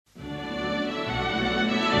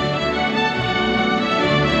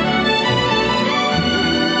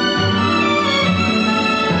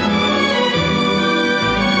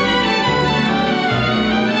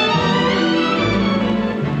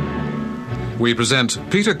we present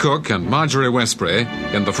Peter Cook and Marjorie Westbury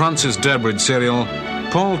in the Francis Durbridge serial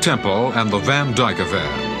Paul Temple and the Vandyke Affair.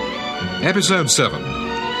 Episode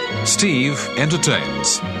 7. Steve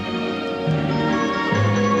Entertains.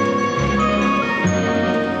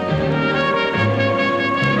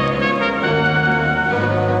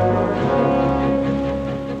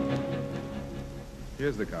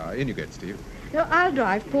 Here's the car. In you get, Steve. No, I'll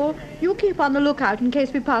drive, Paul. You keep on the lookout in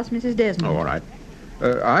case we pass Mrs. Desmond. Oh, all right.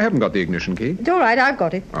 I haven't got the ignition key. It's all right, I've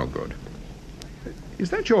got it. Oh, good. Is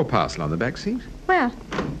that your parcel on the back seat? Where?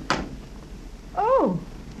 Oh,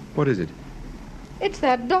 What is it? it's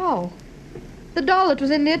that doll. The doll that was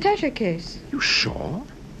in the attaché case. You sure?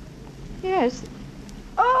 Yes.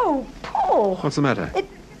 Oh, Paul. What's the matter?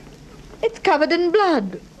 It's covered in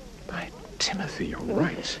blood. By Timothy, you're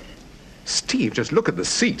right. Steve, just look at the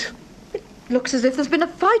seat. Looks as if there's been a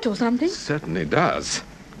fight or something. Certainly does.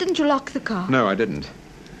 Didn't you lock the car? No, I didn't.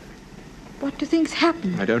 What do you think's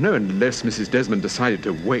happened? I don't know unless Mrs. Desmond decided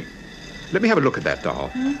to wait. Let me have a look at that doll.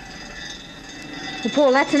 Well,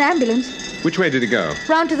 Paul, that's an ambulance. Which way did it go?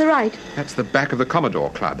 Round to the right. That's the back of the Commodore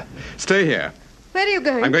Club. Stay here. Where are you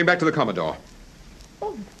going? I'm going back to the Commodore.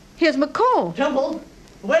 Oh, here's McCall. Temple,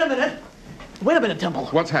 wait a minute, Temple.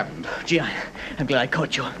 What's happened? Gee, I'm glad I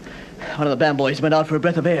caught you. One of the band boys went out for a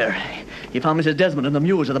breath of air. He found Mrs. Desmond and the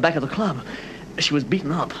mules at the back of the club. She was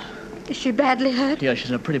beaten up. Is she badly hurt? Yeah, she's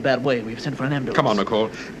in a pretty bad way. We've sent for an ambulance. Come on, McCall.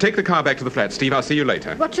 Take the car back to the flat. Steve, I'll see you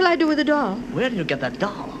later. What shall I do with the doll? Where did you get that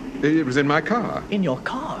doll? It was in my car. In your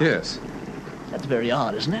car? Yes. That's very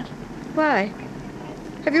odd, isn't it? Why?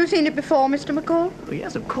 Have you seen it before, Mr. McCall? Oh,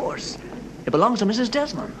 yes, of course. It belongs to Mrs.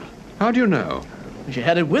 Desmond. How do you know? She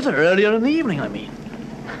had it with her earlier in the evening, I mean.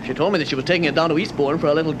 She told me that she was taking it down to Eastbourne for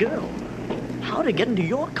a little girl. How did it get into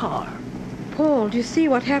your car? Paul, do you see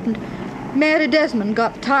what happened? Mary Desmond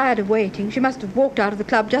got tired of waiting. She must have walked out of the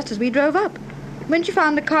club just as we drove up. When she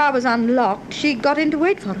found the car was unlocked, she got in to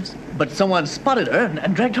wait for us. But someone spotted her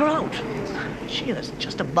and dragged her out. Gee, that's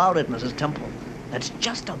just about it, Mrs. Temple. That's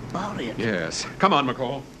just about it. Yes. Come on,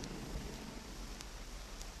 McCall.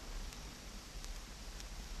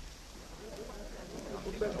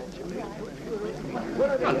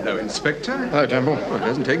 Hello, Inspector. Hello, Temple. Well, it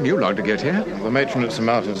hasn't taken you long to get here. The matron at St.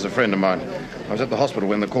 Martin's is a friend of mine. I was at the hospital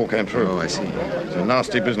when the call came through. Oh, I see. It's a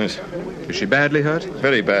nasty business. Is she badly hurt?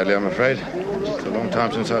 Very badly, I'm afraid. It's a long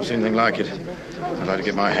time since I've seen anything like it. I'd like to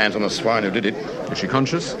get my hands on the swine who did it. Is she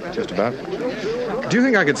conscious? Just about. Do you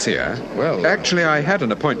think I could see her? Well... Actually, I had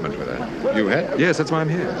an appointment with her. You had? Yes, that's why I'm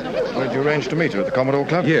here. Where did you arrange to meet her? At the Commodore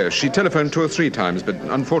Club? Yes, she telephoned 2 or 3 times, but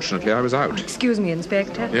unfortunately I was out. Excuse me,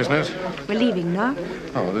 Inspector. Yes, nurse? We're leaving now.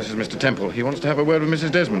 Oh, this is Mr. Temple. He wants to have a word with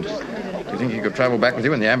Mrs. Desmond. Do you think he could travel back with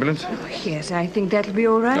you in the ambulance? Oh, yes, I think that'll be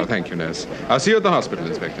all right. Oh, thank you, nurse. I'll see you at the hospital,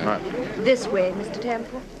 Inspector. Right. This way, Mr.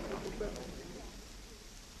 Temple.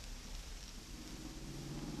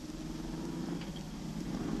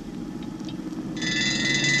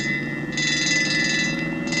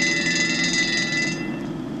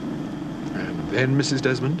 Then, Mrs.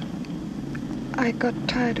 Desmond? I got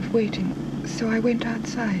tired of waiting, so I went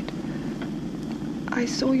outside. I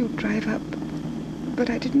saw you drive up, but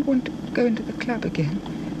I didn't want to go into the club again,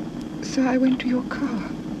 so I went to your car.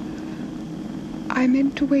 I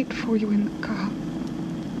meant to wait for you in the car,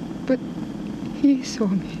 but he saw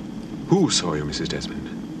me. Who saw you, Mrs. Desmond?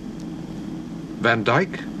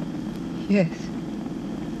 Vandyke? Yes.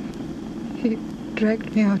 He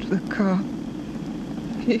dragged me out of the car.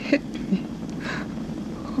 He hit me.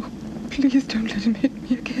 Oh, please don't let him hit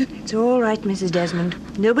me again. It's all right, Mrs. Desmond.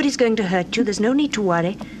 Nobody's going to hurt you. There's no need to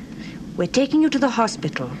worry. We're taking you to the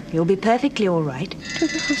hospital. You'll be perfectly all right. To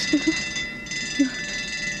the hospital?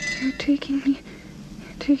 You're taking me...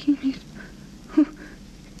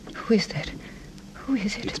 Who is that? Who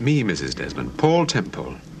is it? It's me, Mrs. Desmond. Paul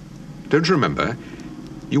Temple. Don't you remember?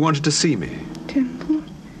 You wanted to see me. Temple?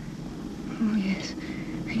 Oh, yes.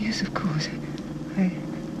 Yes, of course.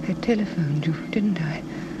 I telephoned you, didn't I?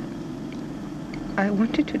 I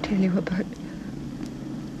wanted to tell you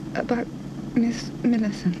about Miss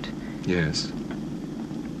Millicent. Yes.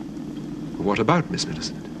 What about Miss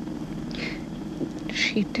Millicent?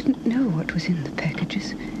 She didn't know what was in the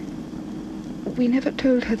packages. We never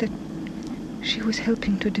told her that she was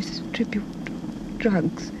helping to distribute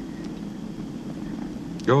drugs.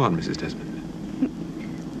 Go on, Mrs. Desmond.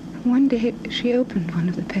 One day she opened one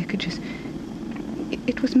of the packages.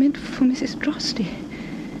 It was meant for Mrs. Drosty.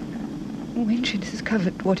 When she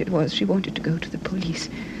discovered what it was, she wanted to go to the police.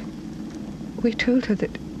 We told her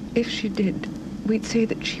that if she did, we'd say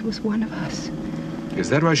that she was one of us. Is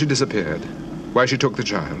that why she disappeared? Why she took the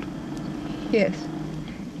child? Yes.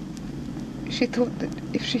 She thought that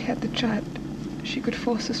if she had the child, she could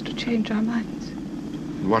force us to change our minds.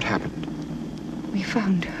 What happened? We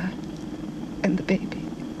found her and the baby.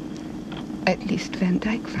 At least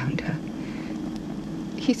Vandyke found her.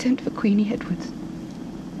 He sent for Queenie Edwards.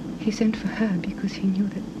 He sent for her because he knew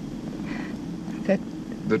that...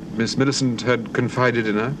 That Miss Millicent had confided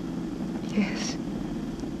in her? Yes.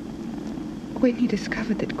 When he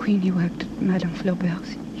discovered that Queenie worked at Madame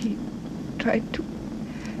Flaubert's, he tried to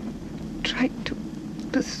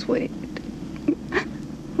persuade...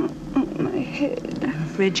 My head. I'm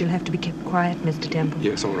afraid you'll have to be kept quiet, Mr. Temple.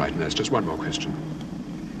 Yes, all right, nurse. Just one more question.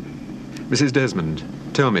 Mrs. Desmond,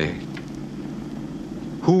 tell me,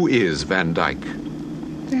 who is Vandyke?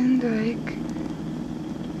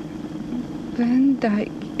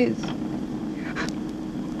 Vandyke is...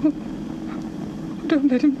 Oh, don't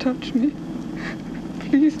let him touch me.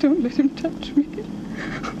 Please don't let him touch me.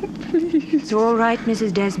 Please. It's all right,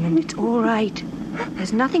 Mrs. Desmond. It's all right.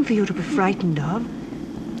 There's nothing for you to be frightened of.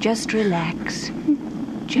 Just relax.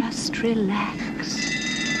 Just relax.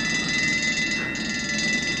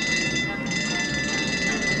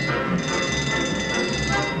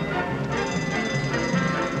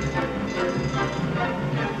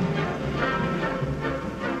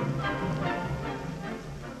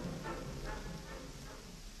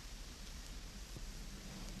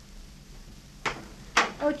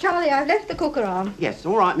 Oh, Charlie, I've left the cooker on. Yes,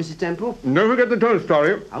 all right, Mrs. Temple. Don't forget the toast,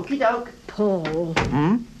 Charlie. Okie doke. Paul.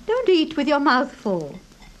 Don't eat with your mouth full.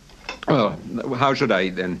 Well, how should I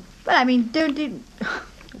eat then? Well, I mean, don't eat...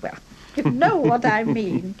 Well, you know what I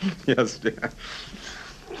mean. Yes, dear.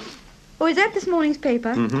 Oh, is that this morning's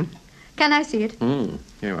paper? Mm-hmm. Can I see it? Here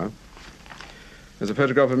you are. There's a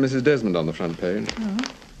photograph of Mrs. Desmond on the front page.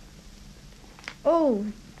 Oh,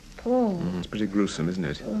 Paul. It's pretty gruesome, isn't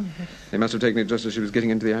it? They must have taken it just as she was getting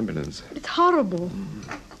into the ambulance. It's horrible.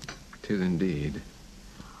 It is indeed.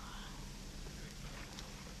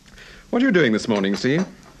 What are you doing this morning, Steve?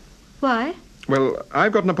 Why? Well,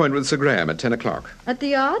 I've got an appointment with Sir Graham at 10 o'clock. At the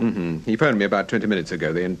yard? He phoned me about 20 minutes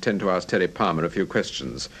ago. They intend to ask Terry Palmer a few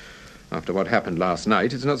questions. After what happened last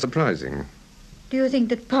night, it's not surprising. Do you think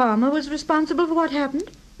that Palmer was responsible for what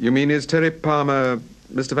happened? You mean, is Terry Palmer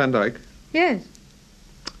Mr. Vandyke? Yes.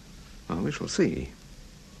 Well, we shall see.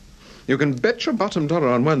 You can bet your bottom dollar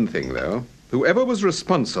on one thing, though. Whoever was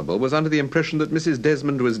responsible was under the impression that Mrs.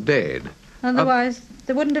 Desmond was dead. Otherwise,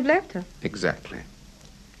 they wouldn't have left her. Exactly.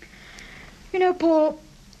 You know, Paul,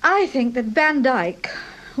 I think that Vandyke,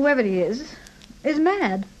 whoever he is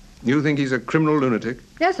mad. You think he's a criminal lunatic?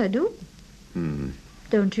 Yes, I do.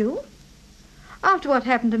 Don't you? After what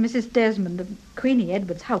happened to Mrs. Desmond and Queenie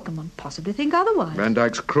Edwards, how can one possibly think otherwise?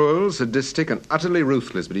 Vandyke's cruel, sadistic, and utterly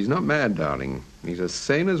ruthless, but he's not mad, darling. He's as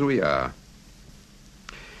sane as we are.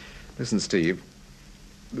 Listen, Steve,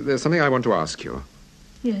 there's something I want to ask you.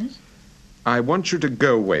 Yes? I want you to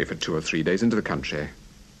go away for 2 or 3 days into the country.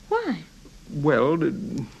 Why? Well,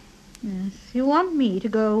 Yes, you want me to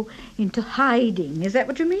go into hiding. Is that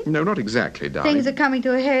what you mean? no, not exactly, darling. Things are coming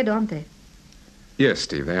to a head, aren't they? Yes,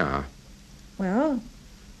 Steve, they are. Well,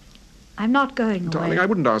 I'm not going away. Darling, I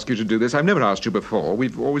wouldn't ask you to do this. I've never asked you before.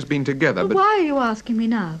 We've always been together, Well, but... why are you asking me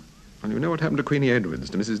now? Well, you know what happened to Queenie Edwards,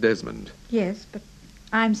 to Mrs. Desmond? Yes, but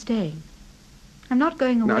I'm staying. I'm not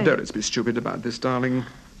going away. Now, don't let's be stupid about this, darling.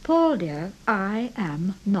 Paul, dear, I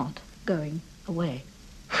am not going away.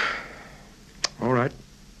 All right.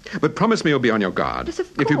 But promise me you'll be on your guard. Yes,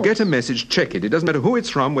 of If you course. get a message, check it. It doesn't matter who it's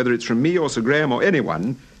from, whether it's from me or Sir Graham or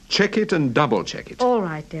anyone. Check it and double-check it. All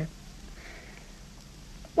right, dear.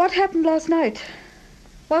 What happened last night?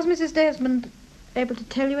 Was Mrs. Desmond able to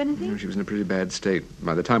tell you anything? Oh, she was in a pretty bad state.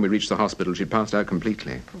 By the time we reached the hospital, she'd passed out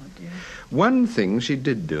completely. Poor dear. One thing she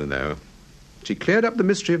did do, though. She cleared up the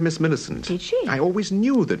mystery of Miss Millicent. Did she? I always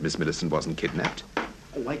knew that Miss Millicent wasn't kidnapped.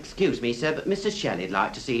 Oh, excuse me, sir, but Mr. Shelley'd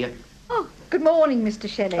like to see you. Oh, good morning, Mr.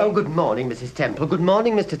 Shelley. Oh, good morning, Mrs. Temple. Good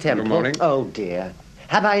morning, Mr. Temple. Good morning. Oh, dear.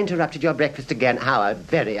 Have I interrupted your breakfast again? How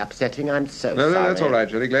very upsetting. I'm so No, sorry. that's all right,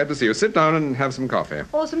 Shelley. Glad to see you. Sit down and have some coffee.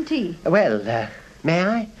 Or some tea. Well, may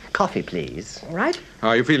I? Coffee, please. All right. How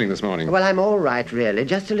are you feeling this morning? Well, I'm all right, really.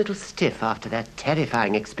 Just a little stiff after that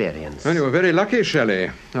terrifying experience. Well, you were very lucky,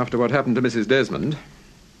 Shelley, after what happened to Mrs. Desmond.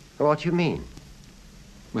 What do you mean?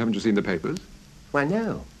 Well, haven't you seen the papers? Why,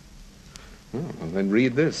 no. Oh, well, then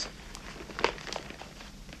read this.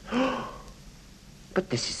 But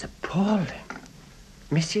this is appalling.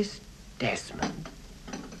 Mrs. Desmond.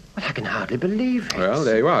 Well, I can hardly believe it. Well,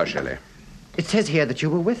 there you are, Shelley. It says here that you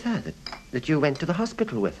were with her, that you went to the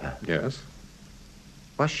hospital with her. Yes.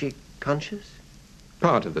 Was she conscious?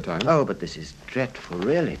 Part of the time. Oh, but this is dreadful,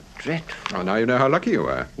 really dreadful. Well, now you know how lucky you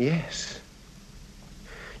were. Yes.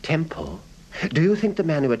 Temple, Do you think the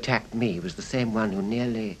man who attacked me was the same one who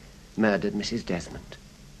nearly murdered Mrs. Desmond?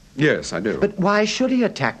 Yes, I do. But why should he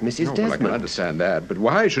attack Mrs. Well, Desmond? I can understand that, but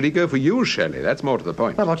why should he go for you, Shelley? That's more to the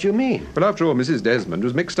point. Well, what do you mean? Well, after all, Mrs. Desmond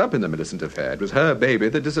was mixed up in the Millicent affair. It was her baby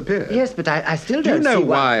that disappeared. Yes, but I still Do you don't know see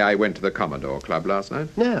why I went to the Commodore Club last night?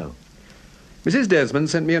 No. Mrs. Desmond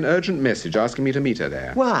sent me an urgent message asking me to meet her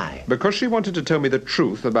there. Why? Because she wanted to tell me the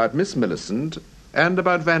truth about Miss Millicent and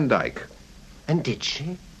about Vandyke. And did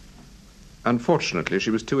she? Unfortunately, she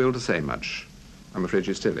was too ill to say much. I'm afraid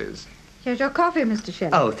she still is. Here's your coffee, Mr.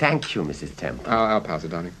 Shelley. Oh, thank you, Mrs. Temple. I'll pass it,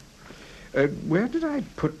 darling. Where did I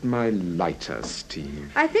put my lighter,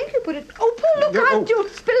 Steve? I think you put it... Oh, Paul, look out, you'll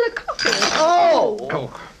spill the coffee.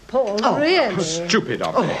 Oh, Paul, really? stupid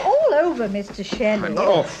of me. All over, Mr. Shelley. I'm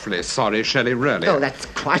awfully sorry, Shelley, really. Oh, that's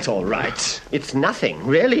quite all right. It's nothing.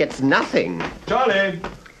 Really, it's nothing. Charlie!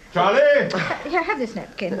 Charlie! Here, have this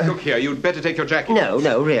napkin. Look here, you'd better take your jacket.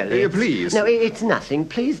 No, really. Please. No, it's nothing.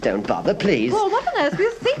 Please don't bother, please. Paul, what on earth were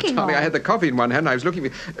you thinking Charlie, of? I had the coffee in one hand and I was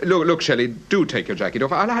looking... Look, Shelley, do take your jacket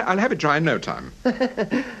off. I'll have it dry in no time.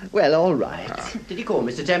 Well, all right. Did you call,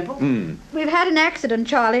 Mr. Temple? We've had an accident,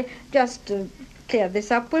 Charlie. Just clear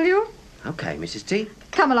this up, will you? Okay, Mrs. T.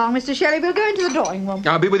 Come along, Mr. Shelley. We'll go into the drawing room.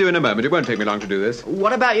 I'll be with you in a moment. It won't take me long to do this.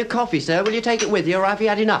 What about your coffee, sir? Will you take it with you, or have you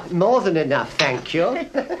had enough? More than enough, thank you.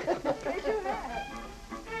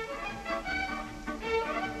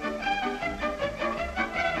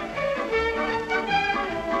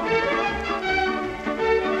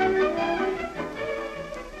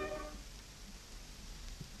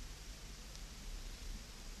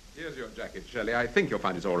 Here's your jacket, Shelley. I think you'll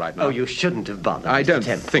find it's all right now. Oh, you shouldn't have bothered, I Mr. don't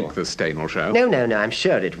Temple. think the stain will show. No, I'm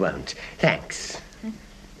sure it won't. Thanks.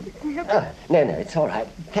 Oh, no, it's all right.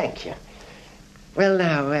 Thank you. Well,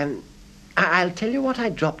 now, I'll tell you what I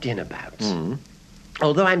dropped in about.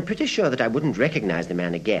 Although I'm pretty sure that I wouldn't recognize the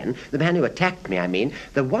man again, the man who attacked me, I mean,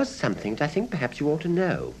 there was something that I think perhaps you ought to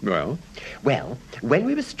know. Well? Well, when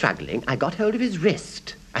we were struggling, I got hold of his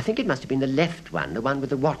wrist. I think it must have been the left one, the one with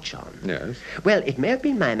the watch on. Yes. Well, it may have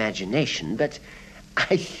been my imagination, but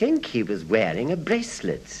I think he was wearing a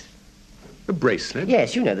bracelet. A bracelet?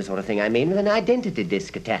 Yes, you know the sort of thing I mean, with an identity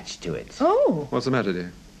disc attached to it. Oh, What's the matter,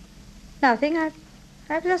 dear? nothing. I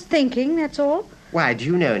was just thinking, that's all. Why, do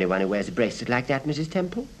you know anyone who wears a bracelet like that, Mrs.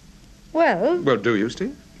 Temple? Well, Well, do you,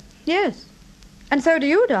 Steve? yes. And so do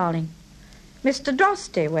you, darling. Mr.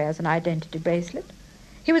 Drosty wears an identity bracelet.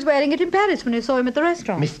 He was wearing it in Paris when you saw him at the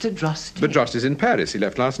restaurant. Mr. Drosty? But Jost is in Paris. He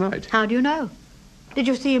left last night. How do you know? Did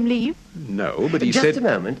you see him leave? No, but he Just said... a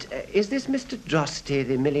moment. Is this Mr. Drosty,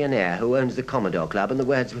 the millionaire who owns the Commodore Club and the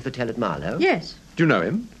Wordsworth Hotel at Marlow? Yes. Do you know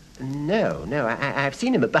him? No. I've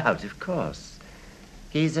seen him about, of course.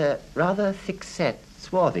 He's a rather thick-set,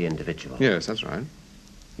 swarthy individual. Yes, that's right.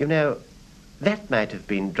 You know, that might have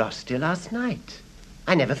been Drosty last night.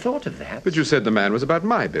 I never thought of that. But you said the man was about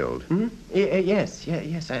my build. Yes,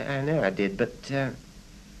 I know I did, but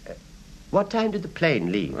what time did the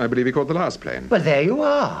plane leave? I believe he caught the last plane. Well, there you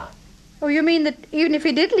are. Oh, you mean that even if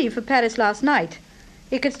he did leave for Paris last night,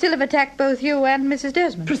 he could still have attacked both you and Mrs.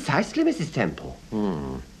 Desmond? Precisely, Mrs. Temple.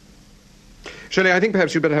 Shelley, I think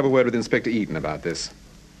perhaps you'd better have a word with Inspector Eden about this.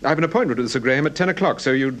 I have an appointment with Sir Graham at 10 o'clock,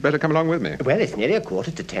 so you'd better come along with me. Well, it's nearly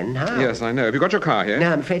 10:15 now. Yes, I know. Have you got your car here?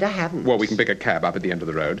 No, I'm afraid I haven't. Well, we can pick a cab up at the end of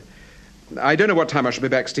the road. I don't know what time I shall be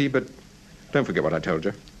back, Steve, but don't forget what I told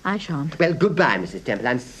you. I shan't. Well, goodbye, Mrs. Temple.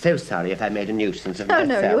 I'm so sorry if I made a nuisance of Oh,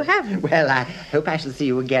 myself. no, you haven't. Well, I hope I shall see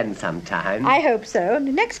you again sometime. I hope so.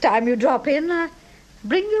 And next time you drop in,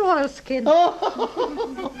 bring your oilskin.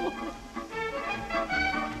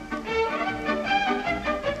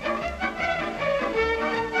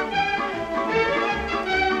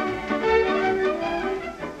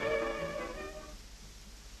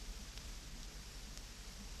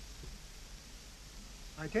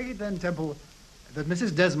 I take it then, Temple, that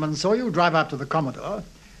Mrs. Desmond saw you drive up to the Commodore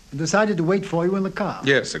and decided to wait for you in the car.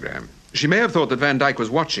 Yes, Sir Graham. She may have thought that Vandyke was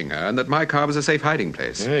watching her and that my car was a safe hiding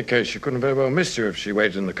place. In any case, she couldn't very well miss you if she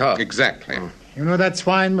waited in the car. Exactly. You know that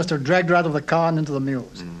swine must have dragged her out of the car and into the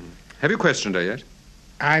mews. Have you questioned her yet?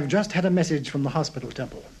 I've just had a message from the hospital,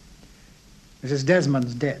 Temple. Mrs.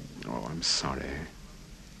 Desmond's dead. Oh, I'm sorry.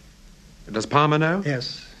 Does Palmer know?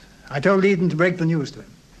 Yes. I told Eden to break the news to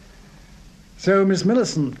him. So Miss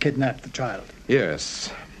Millicent kidnapped the child.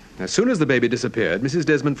 Yes. As soon as the baby disappeared, Mrs.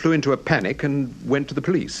 Desmond flew into a panic and went to the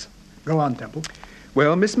police. Go on, Temple.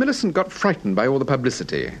 Well, Miss Millicent got frightened by all the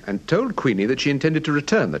publicity and told Queenie that she intended to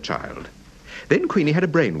return the child. Then Queenie had a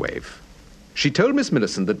brainwave. She told Miss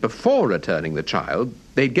Millicent that before returning the child,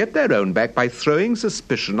 they'd get their own back by throwing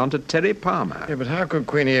suspicion onto Terry Palmer. Yeah, but how could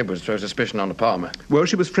Queenie Edwards throw suspicion onto Palmer? Well,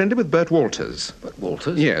 she was friendly with Bert Walters. Bert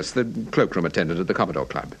Walters? Yes, the cloakroom attendant at the Commodore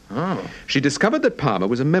Club. Oh. She discovered that Palmer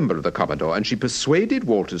was a member of the Commodore, and she persuaded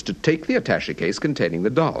Walters to take the attaché case containing the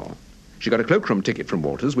doll. She got a cloakroom ticket from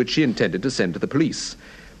Walters, which she intended to send to the police.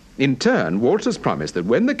 In turn, Walters promised that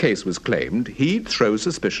when the case was claimed, he'd throw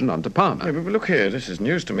suspicion onto Palmer. Yeah, but look here, this is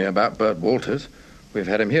news to me about Bert Walters. We've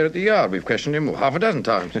had him here at the yard. We've questioned him half a dozen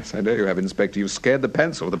times. Yes, I know you have, Inspector. You've scared the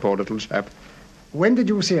pants off the poor little chap. When did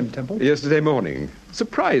you see him, Temple? Yesterday morning.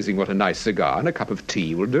 Surprising what a nice cigar and a cup of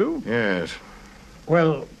tea will do. Yes.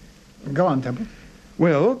 Well, go on, Temple.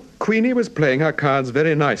 Well, Queenie was playing her cards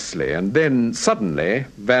very nicely, and then, suddenly,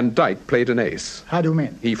 Vandyke played an ace. How do you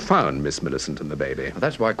mean? He found Miss Millicent and the baby. Well,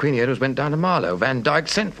 that's why Queenie Edwards went down to Marlow. Vandyke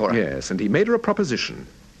sent for her. Yes, and he made her a proposition.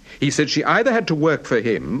 He said she either had to work for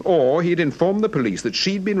him, or he'd inform the police that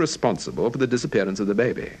she'd been responsible for the disappearance of the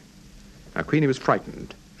baby. Now, Queenie was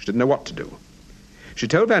frightened. She didn't know what to do. She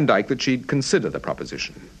told Vandyke that she'd consider the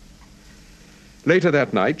proposition. Later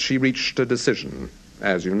that night, she reached a decision,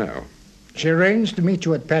 as you know. She arranged to meet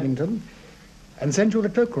you at Paddington and sent you the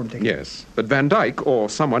cloakroom ticket. Yes, but Vandyke, or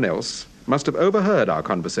someone else, must have overheard our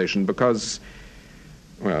conversation because,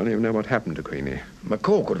 well, you know what happened to Queenie.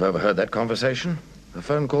 McCall could have overheard that conversation. The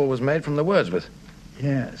phone call was made from the Wordsworth.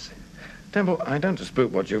 Yes. Temple, I don't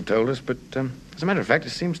dispute what you've told us, but as a matter of fact,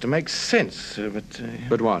 it seems to make sense.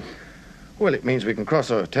 But what? Well, it means we can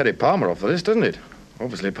cross Teddy Palmer off the list, doesn't it?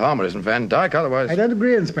 Obviously, Palmer isn't Vandyke, otherwise... I don't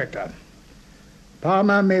agree, Inspector.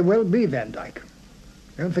 Palmer may well be Vandyke.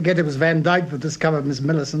 Don't forget it was Vandyke that discovered Miss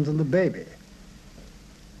Millicent and the baby.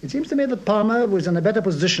 It seems to me that Palmer was in a better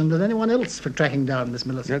position than anyone else for tracking down Miss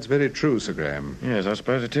Millicent. That's very true, Sir Graham. Yes, I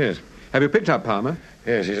suppose it is. Have you picked up Palmer?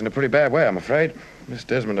 Yes, he's in a pretty bad way, I'm afraid. Miss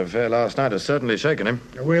Desmond affair last night has certainly shaken him.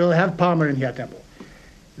 We'll have Palmer in here, Temple.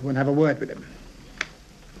 You want to have a word with him.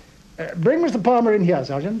 Bring Mr. Palmer in here,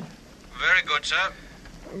 Sergeant. Very good, sir.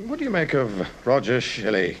 What do you make of Roger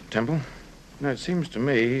Shelley, Temple? No, it seems to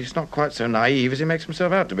me he's not quite so naive as he makes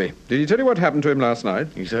himself out to be. Did he tell you what happened to him last night?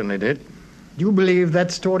 He certainly did. Do you believe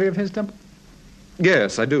that story of his, Temple?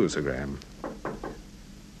 Yes, I do, Sir Graham.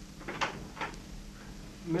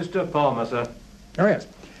 Mr. Palmer, sir. Oh, yes.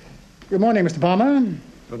 Good morning, Mr. Palmer.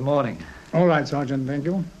 Good morning. All right, Sergeant, thank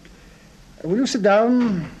you. Will you sit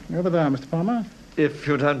down over there, Mr. Palmer? If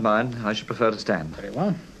you don't mind, I should prefer to stand. Very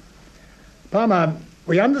well. Palmer,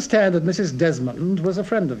 we understand that Mrs. Desmond was a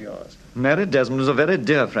friend of yours. Mary Desmond is a very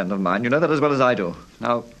dear friend of mine. You know that as well as I do.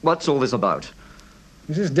 Now, what's all this about?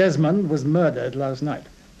 Mrs. Desmond was murdered last night.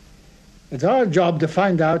 It's our job to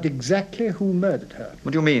find out exactly who murdered her.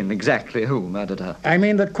 What do you mean, exactly who murdered her? I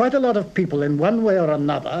mean that quite a lot of people in one way or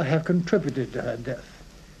another have contributed to her death.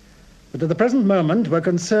 But at the present moment, we're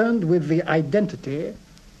concerned with the identity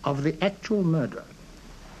of the actual murderer.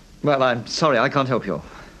 Well, I'm sorry, I can't help you.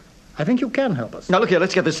 I think you can help us. Now, look here,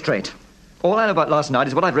 let's get this straight. All I know about last night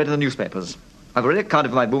is what I've read in the newspapers. I've already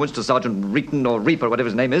accounted for my movements to Sergeant Reeton or Reaper, whatever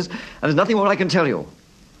his name is, and there's nothing more I can tell you.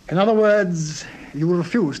 In other words, you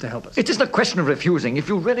refuse to help us. It isn't a question of refusing. If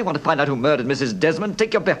you really want to find out who murdered Mrs. Desmond,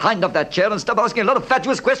 take your behind off that chair and stop asking a lot of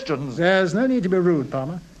fatuous questions. There's no need to be rude,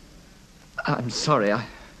 Palmer. I'm sorry.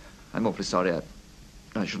 I'm awfully sorry.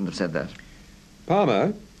 I shouldn't have said that.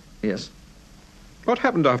 Palmer? Yes? What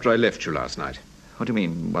happened after I left you last night? What do you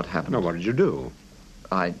mean, what happened? No, what did you do?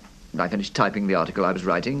 I finished typing the article I was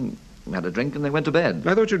writing, had a drink, and then went to bed.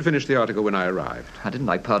 I thought you'd finished the article when I arrived. I didn't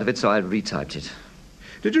like part of it, so I retyped it.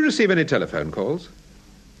 Did you receive any telephone calls?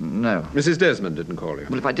 No. Mrs. Desmond didn't call you?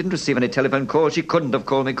 Well, if I didn't receive any telephone calls, she couldn't have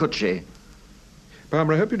called me, could she?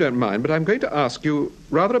 Palmer, I hope you don't mind, but I'm going to ask you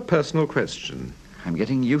rather a personal question. I'm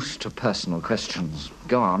getting used to personal questions.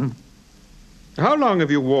 Go on. How long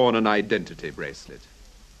have you worn an identity bracelet?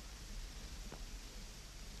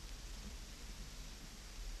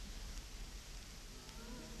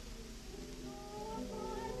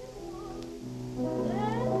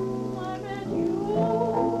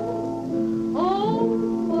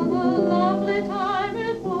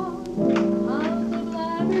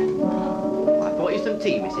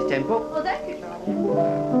 Tea, Mrs. Temple. Oh, thank you, Charlie.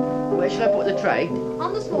 Where shall I put the tray?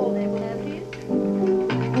 On the small table there, please.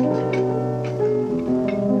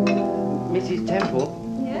 Mrs.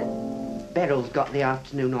 Temple, Yes? Beryl's got the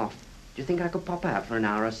afternoon off. Do you think I could pop out for an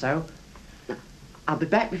hour or so? I'll be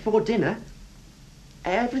back before dinner.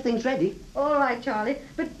 Everything's ready. All right, Charlie.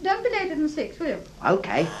 But don't be later than 6, will you?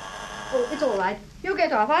 OK. Oh, it's all right. You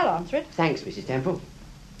get off. I'll answer it. Thanks, Mrs. Temple.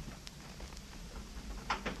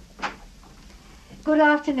 Good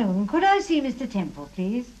afternoon. Could I see Mr. Temple,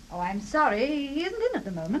 please? Oh, I'm sorry. He isn't in at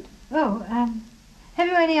the moment. Oh, have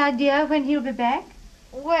you any idea when he'll be back?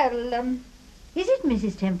 Well, Is it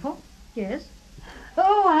Mrs. Temple? yes.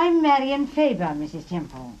 Oh, I'm Marion Faber, Mrs.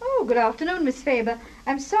 Temple. Oh, good afternoon, Miss Faber.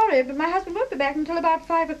 I'm sorry, but my husband won't be back until about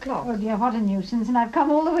 5 o'clock. Oh, dear, what a nuisance. And I've come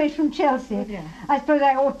all the way from Chelsea. Oh, dear. I suppose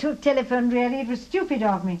I ought to have telephoned, really. It was stupid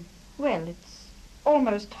of me. Well, it's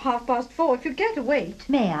almost 4:30. If you'd care to wait.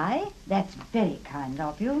 May I? That's very kind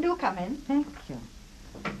of you. Do come in. Thank you.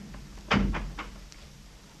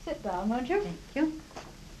 Sit down, won't you? Thank you.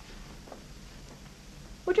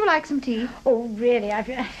 Would you like some tea? Oh, really, I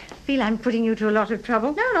feel I'm putting you to a lot of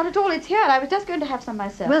trouble. No, not at all. It's here. I was just going to have some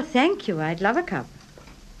myself. Well, thank you. I'd love a cup.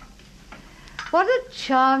 What a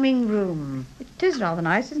charming room. It is rather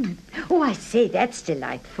nice, isn't it? Oh, I say, that's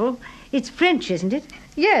delightful. It's French, isn't it?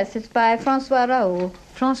 Yes, it's by Francois Raoul.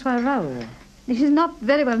 Francois Raoul. It is not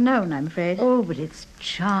very well known, I'm afraid. Oh, but it's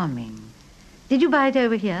charming. Did you buy it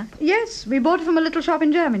over here? Yes, we bought it from a little shop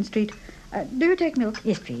in Jermyn Street. Do you take milk?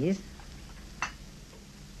 Yes, please.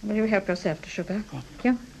 Will you help yourself to sugar? Thank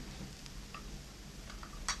you.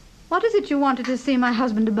 What is it you wanted to see my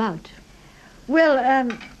husband about? Well,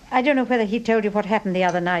 I don't know whether he told you what happened the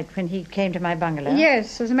other night when he came to my bungalow.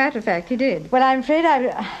 Yes, as a matter of fact, he did. Well, I'm afraid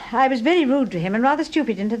I was very rude to him and rather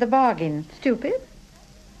stupid into the bargain. Stupid?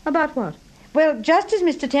 About what? Well, just as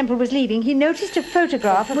Mr. Temple was leaving, he noticed a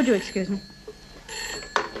photograph of... Would you excuse me?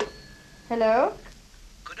 Hello?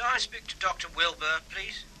 Could I speak to Dr. Wilbur,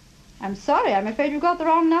 please? I'm sorry, I'm afraid you've got the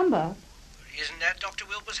wrong number. Isn't that Dr.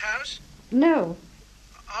 Wilbur's house? No.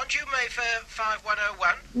 Aren't you Mayfair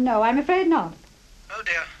 5101? No, I'm afraid not. Oh,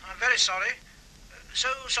 dear. I'm very sorry. So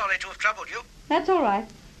sorry to have troubled you. That's all right.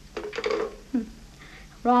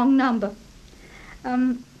 Wrong number.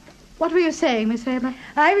 What were you saying, Miss Faber?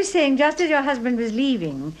 I was saying, just as your husband was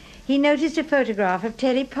leaving, he noticed a photograph of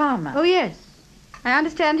Terry Palmer. Oh, yes. I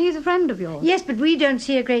understand he's a friend of yours. Yes, but we don't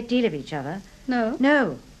see a great deal of each other. No?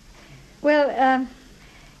 No. Well,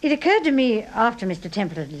 it occurred to me after Mr.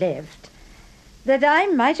 Temple had left that I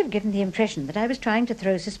might have given the impression that I was trying to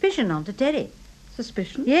throw suspicion onto Terry.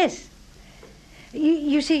 Suspicion? Yes.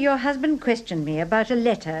 You see, your husband questioned me about a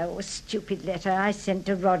letter, a stupid letter I sent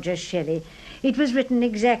to Roger Shelley. It was written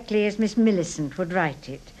exactly as Miss Millicent would write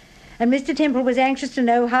it. And Mr. Temple was anxious to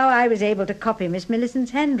know how I was able to copy Miss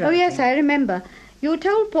Millicent's handwriting. Oh, yes, I remember. You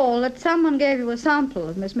told Paul that someone gave you a sample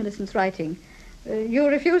of Miss Millicent's writing. You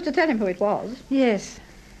refused to tell him who it was. Yes.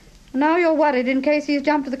 Now you're worried in case he's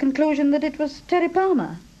jumped to the conclusion that it was Terry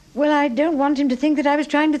Palmer. Well, I don't want him to think that I was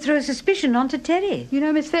trying to throw suspicion onto Terry. You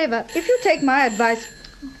know, Miss Faber, if you take my advice...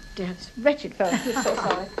 Oh, dear, it's wretched phone. I'm so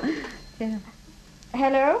sorry. Yeah.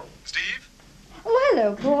 Hello? Steve? Oh,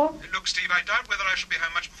 hello, Paul. Look, Steve, I doubt whether I shall be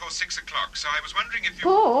home much before 6 o'clock, so I was wondering if you...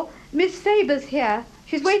 Paul, Miss Faber's here.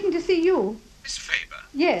 She's waiting to see you. Miss Faber?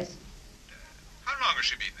 Yes. How long has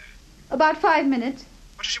she been there? About 5 minutes.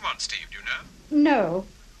 What does she want, Steve, do you know? No.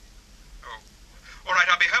 Oh, all right,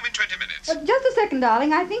 I'll be home in 20 minutes. Just a second,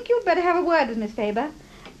 darling. I think you'd better have a word with Miss Faber.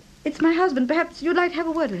 It's my husband. Perhaps you'd like to have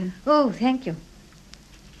a word with him. Oh, thank you.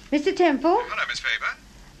 Mr. Temple? Hello, Miss Faber.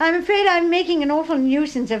 I'm afraid I'm making an awful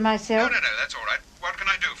nuisance of myself. No, that's all right. What can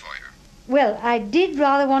I do for you? Well, I did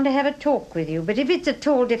rather want to have a talk with you, but if it's at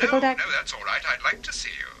all difficult, No, that's all right. I'd like to see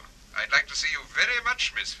you. I'd like to see you very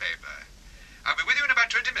much, Miss Faber. I'll be with you in about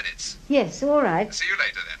 20 minutes. Yes, all right. See you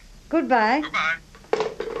later, then. Goodbye. Goodbye.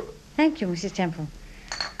 Thank you, Mrs. Temple.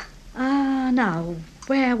 Now,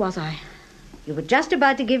 where was I? You were just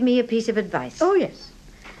about to give me a piece of advice. Oh, yes.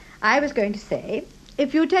 I was going to say,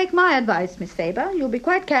 if you take my advice, Miss Faber, you'll be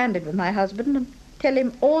quite candid with my husband and tell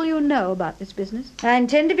him all you know about this business. I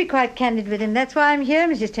intend to be quite candid with him. That's why I'm here,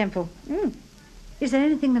 Mrs. Temple. Is there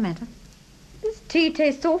anything the matter? This tea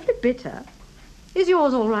tastes awfully bitter. Is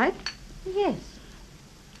yours all right? Yes.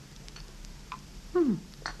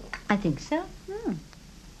 I think so.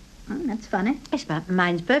 That's funny. Yes, but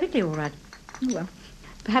mine's perfectly all right. Well,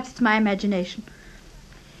 perhaps it's my imagination.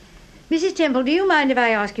 Mrs. Temple, do you mind if I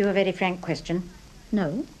ask you a very frank question?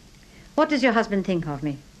 No. What does your husband think of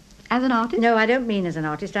me? As an artist? No, I don't mean as an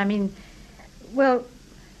artist. I mean, well,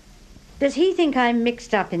 does he think I'm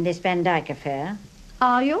mixed up in this Vandyke affair?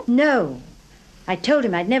 Are you? No. I told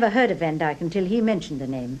him I'd never heard of Vandyke until he mentioned the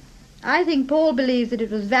name. I think Paul believes that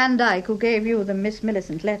it was Vandyke who gave you the Miss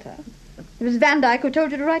Millicent letter. It was Vandyke who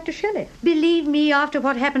told you to write to Shelley. Believe me, after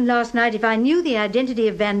what happened last night, if I knew the identity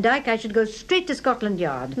of Vandyke, I should go straight to Scotland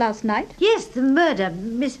Yard. Last night? Yes, the murder,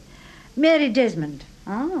 Miss Mary Desmond.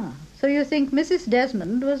 Ah, so you think Mrs.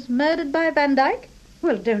 Desmond was murdered by Vandyke?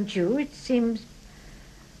 Well, don't you? It seems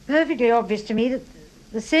perfectly obvious to me that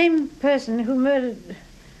the same person who murdered...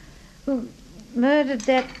 murdered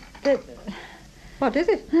that... What is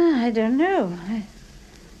it? I don't know. I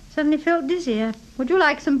suddenly felt dizzy. Would you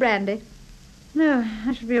like some brandy? No,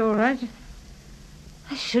 I should be all right.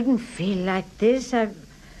 I shouldn't feel like this.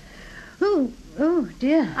 Oh,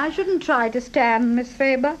 dear. I shouldn't try to stand, Miss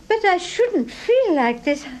Faber. But I shouldn't feel like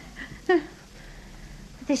this.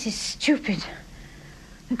 This is stupid.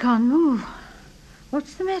 I can't move.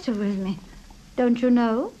 What's the matter with me? Don't you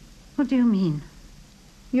know? What do you mean?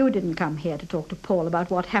 You didn't come here to talk to Paul about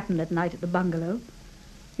what happened that night at the bungalow.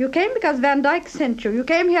 You came because Vandyke sent you. You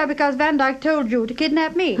came here because Vandyke told you to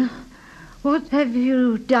kidnap me. What have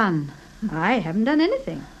you done? I haven't done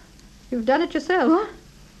anything. You've done it yourself. What?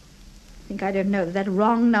 Think I don't know that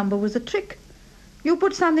wrong number was a trick. You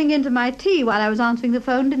put something into my tea while I was answering the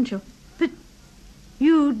phone, didn't you? But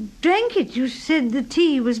you drank it. You said the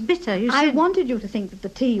tea was bitter. I wanted you to think that the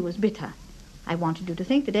tea was bitter. I wanted you to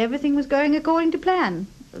think that everything was going according to plan.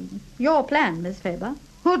 Your plan, Miss Faber.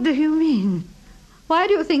 What do you mean? Why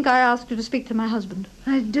do you think I asked you to speak to my husband?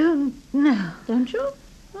 I don't know. Don't you?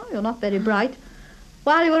 Oh, you're not very bright.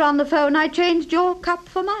 While you were on the phone, I changed your cup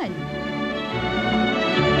for mine.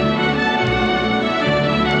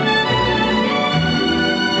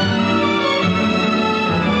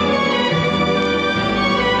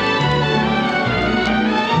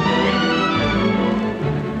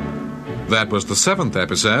 That was the 7th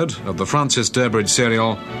episode of the Francis Durbridge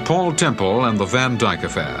serial Paul Temple and the Vandyke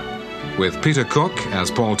Affair, with Peter Cook as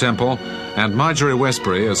Paul Temple and Marjorie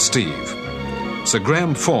Westbury as Steve. Sir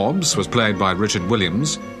Graham Forbes was played by Richard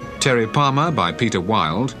Williams, Terry Palmer by Peter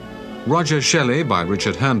Wilde, Roger Shelley by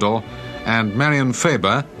Richard Handel, and Marion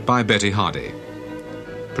Faber by Betty Hardy.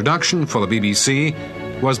 Production for the BBC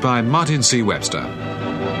was by Martin C. Webster.